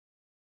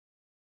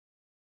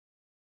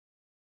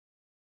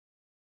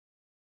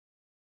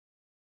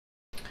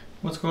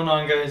What's going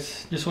on,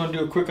 guys? Just want to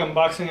do a quick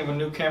unboxing of a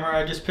new camera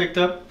I just picked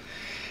up.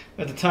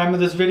 At the time of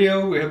this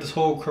video, we have this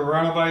whole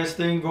coronavirus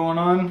thing going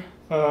on,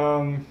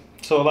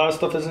 so a lot of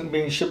stuff isn't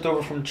being shipped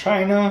over from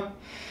China.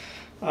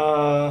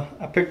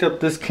 I picked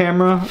up this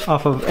camera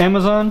off of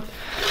Amazon.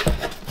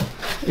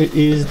 It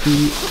is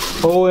the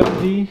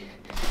OMD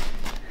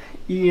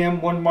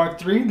EM1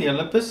 Mark III, the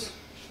Olympus.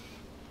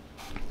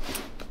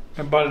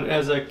 I bought it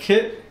as a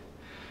kit.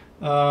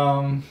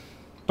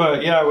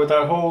 But yeah, with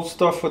that whole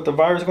stuff with the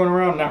virus going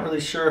around, not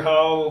really sure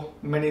how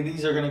many of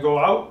these are going to go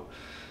out.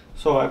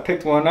 So I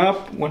picked one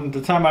up. When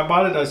the time I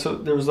bought it, I saw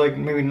there was like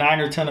maybe 9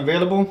 or 10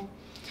 available.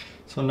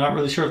 So I'm not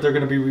really sure if they're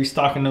going to be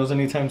restocking those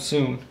anytime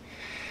soon.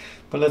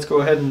 But let's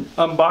go ahead and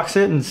unbox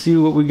it and see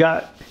what we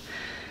got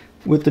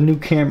with the new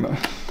camera.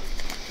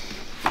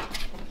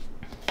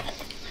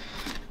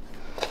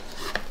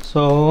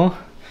 So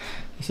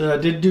I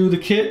did do the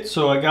kit,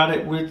 so I got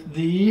it with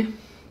the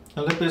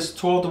Olympus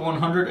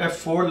 12-100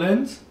 f4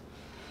 lens,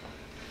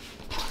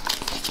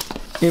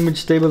 image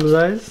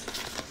stabilized.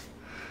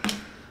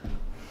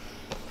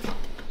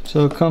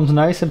 So it comes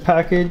nice and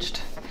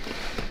packaged.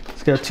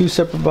 It's got 2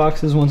 separate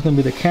boxes. One's going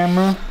to be the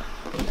camera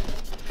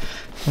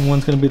and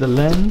one's going to be the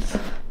lens.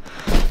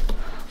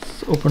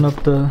 Let's open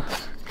up the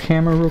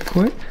camera real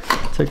quick,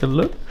 take a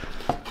look.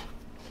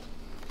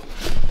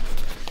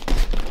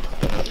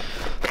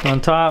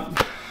 On top,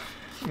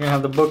 you're going to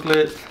have the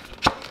booklet.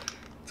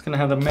 It's gonna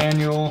have the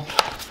manual,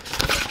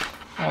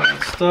 all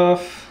that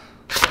stuff.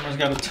 It's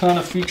got a ton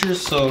of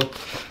features, so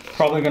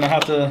probably gonna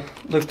have to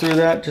look through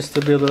that just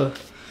to be able to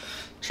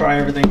try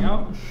everything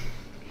out.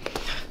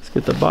 Let's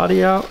get the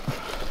body out.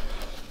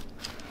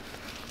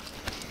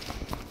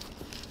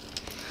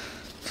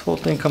 This whole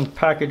thing comes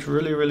packaged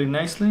really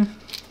nicely.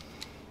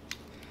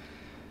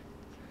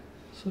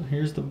 So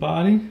here's the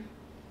body.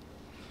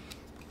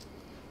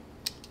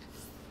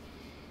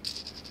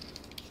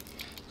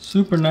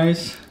 Super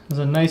nice. There's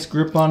a nice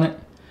grip on it.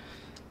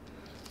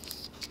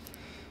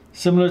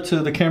 Similar to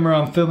the camera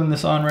I'm filming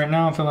this on right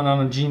now. I'm filming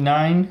on a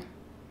G9.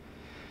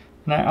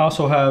 And I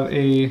also have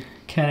a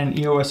Canon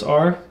EOS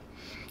R.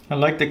 I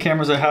like the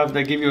cameras I have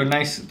that give you a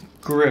nice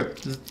grip.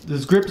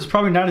 This grip is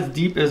probably not as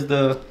deep as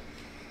the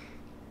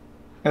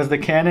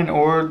Canon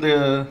or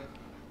the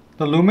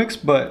Lumix,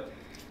 but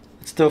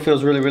it still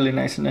feels really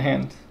nice in the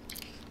hand.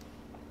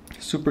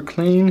 Super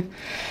clean.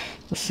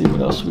 Let's see what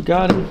else we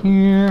got in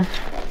here.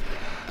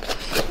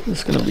 This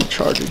is gonna be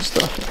charging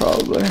stuff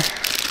probably.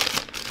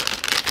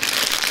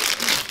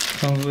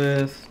 Comes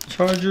with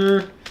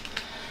charger,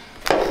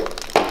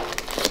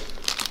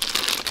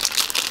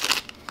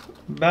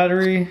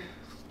 battery,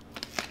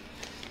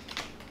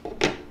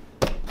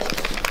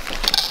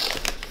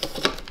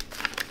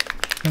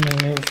 and then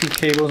we have a few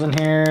cables in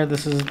here.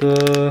 This is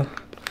the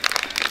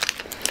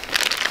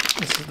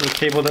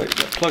cable that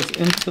plugs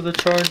into the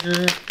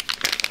charger.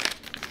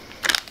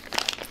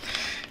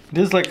 It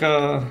is like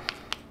a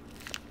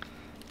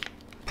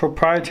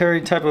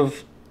proprietary type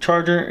of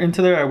charger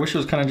into there. I wish it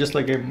was kind of just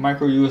like a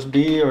micro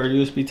USB or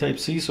USB type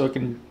C, so I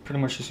can pretty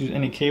much just use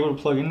any cable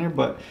to plug in there,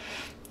 but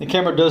the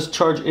camera does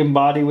charge in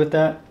body with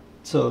that,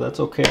 so that's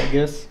okay, I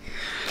guess.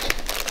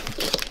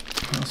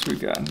 What else we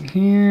got in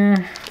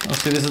here?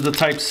 Okay, this is the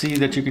type C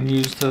that you can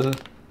use to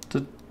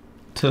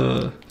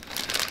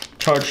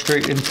charge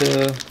straight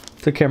into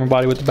the camera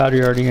body with the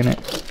battery already in it.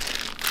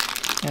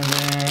 And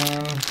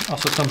then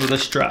also comes with a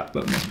strap,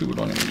 but most people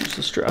don't even use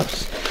the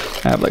straps.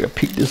 I have like a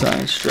Peak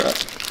Design strap.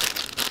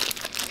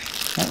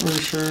 Not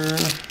really sure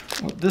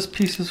what this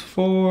piece is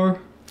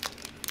for.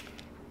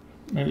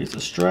 Maybe it's a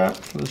strap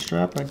for the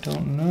strap, I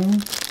don't know.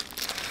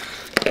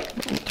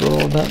 We'll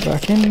throw that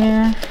back in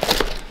there.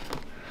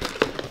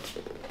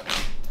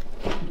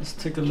 Let's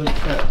take a look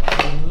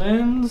at the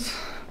lens.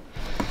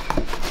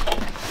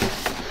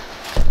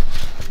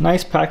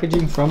 Nice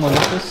packaging from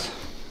Olympus.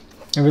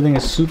 Everything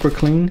is super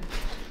clean.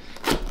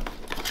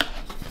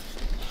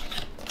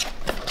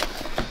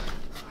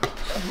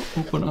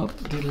 Open up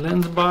the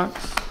lens box.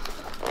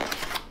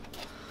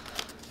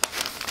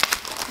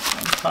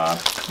 On top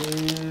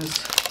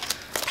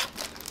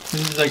this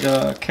is like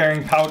a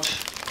carrying pouch.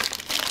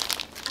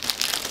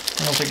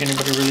 I don't think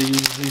anybody really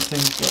uses these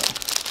things, but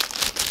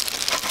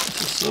it's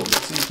just so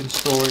you can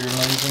store your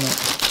lens in it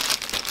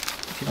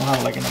if you don't have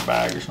it like in a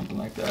bag or something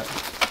like that.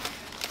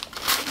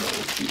 So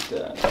we'll keep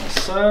that on the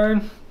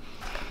side.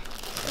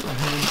 Go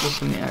ahead and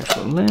open the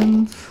actual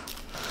lens.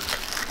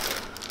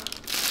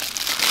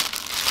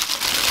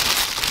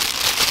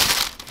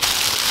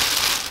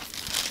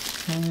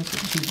 Okay, so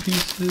 2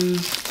 pieces.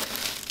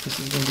 This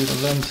is going to be the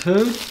lens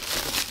hood.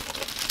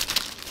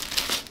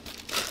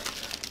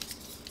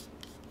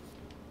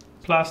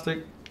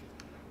 Plastic,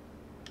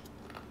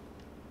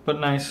 but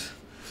nice.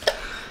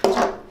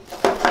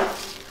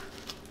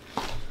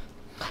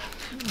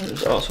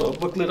 There's also a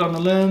booklet on the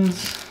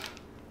lens.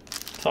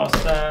 Toss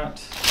that.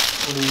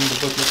 What do we need a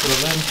booklet for the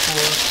lens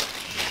for?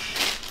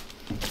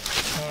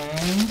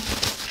 And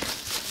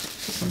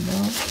open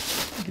up.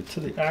 Get to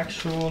the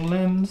actual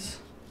lens.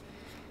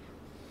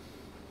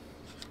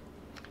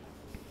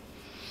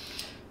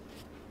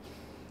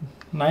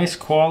 Nice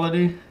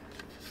quality.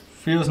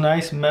 Feels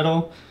nice,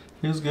 metal.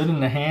 Feels good in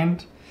the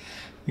hand.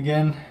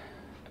 Again,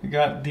 I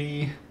got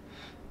the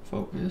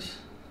focus.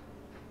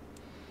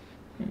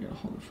 I gotta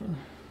hold it further.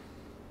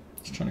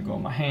 Just trying to go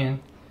on my hand.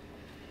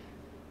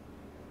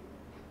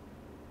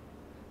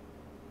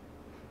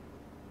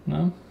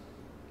 No?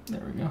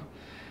 There we go.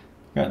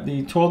 Got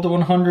the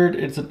 12-100.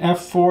 It's an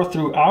f4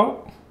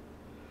 throughout.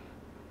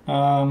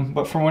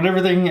 But from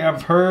everything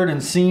I've heard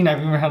and seen, I've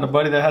even had a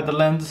buddy that had the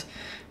lens.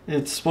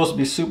 It's supposed to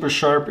be super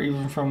sharp,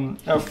 even from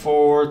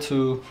f4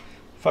 to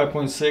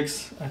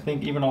 5.6. I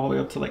think even all the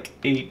way up to like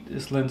 8.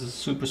 This lens is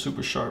super,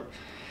 super sharp.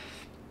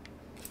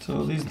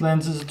 So these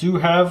lenses do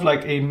have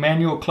like a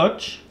manual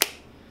clutch.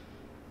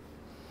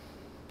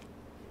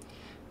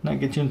 That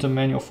gets you into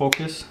manual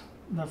focus.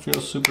 That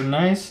feels super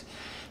nice.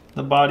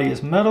 The body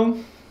is metal.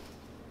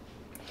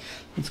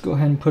 Let's go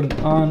ahead and put it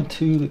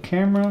onto the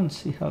camera and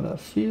see how that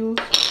feels.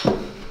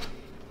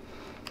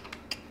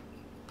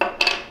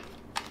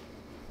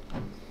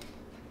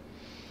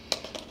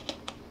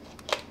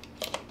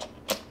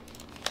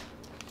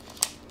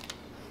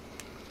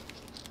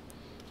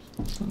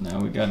 So now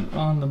we got it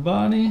on the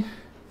body.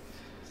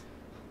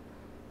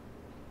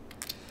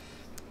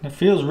 It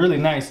feels really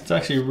nice. It's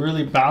actually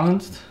really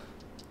balanced.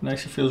 It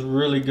actually feels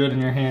really good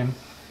in your hand.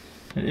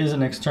 It is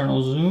an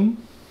external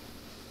zoom.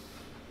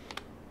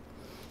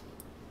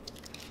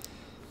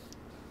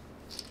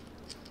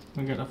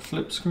 We got a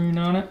flip screen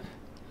on it.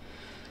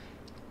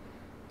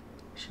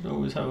 Should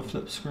always have a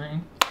flip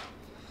screen.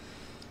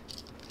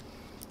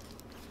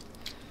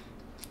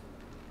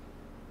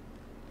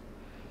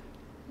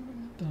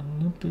 The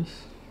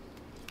Olympus.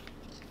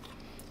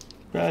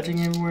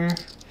 Badging everywhere.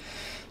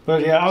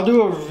 But yeah, I'll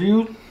do a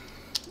review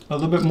a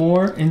little bit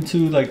more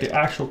into like the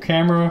actual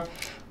camera,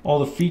 all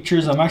the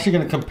features. I'm actually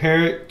going to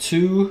compare it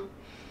to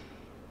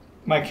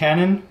my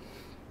Canon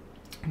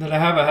that I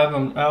have.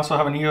 I also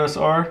have an EOS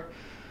R.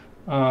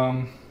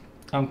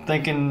 I'm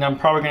thinking I'm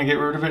probably going to get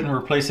rid of it and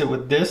replace it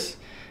with this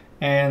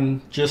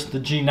and just the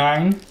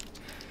G9.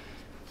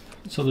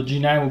 So the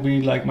G9 will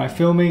be like my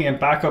filming and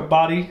backup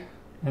body,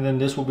 and then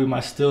this will be my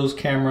stills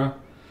camera.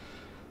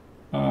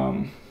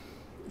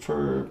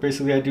 For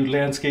basically I do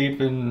landscape,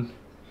 and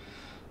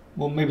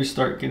we'll maybe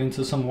start getting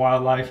into some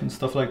wildlife and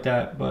stuff like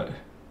that. But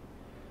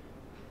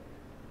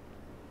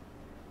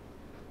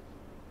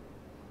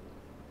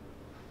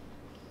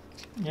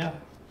yeah,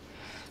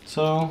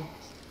 so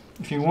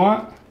if you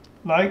want,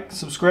 like,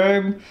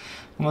 subscribe.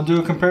 I'm gonna do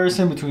a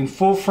comparison between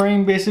full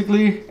frame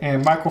basically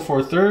and micro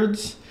four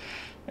thirds.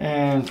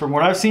 And from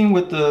what I've seen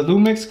with the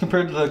Lumix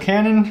compared to the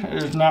Canon,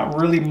 there's not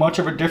really much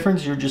of a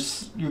difference. You're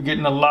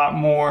getting a lot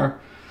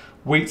more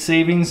weight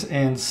savings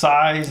and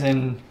size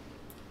and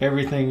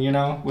everything, you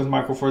know, with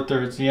micro four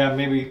thirds. Yeah,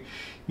 maybe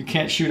you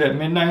can't shoot at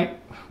midnight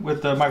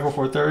with the micro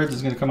four thirds.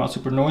 It's gonna come out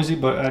super noisy,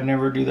 but I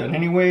never do that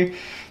anyway.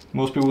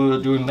 Most people who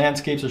are doing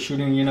landscapes are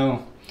shooting, you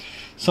know,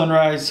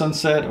 sunrise,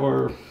 sunset,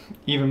 or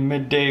even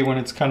midday when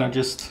it's kind of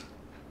just,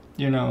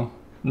 you know,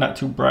 not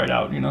too bright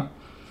out, you know.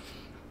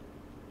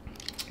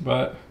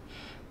 But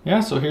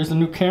yeah, so here's the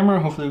new camera.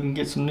 Hopefully we can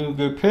get some new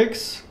good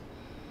pics,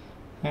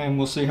 and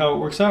we'll see how it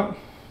works out.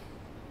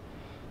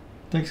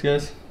 Thanks,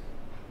 guys.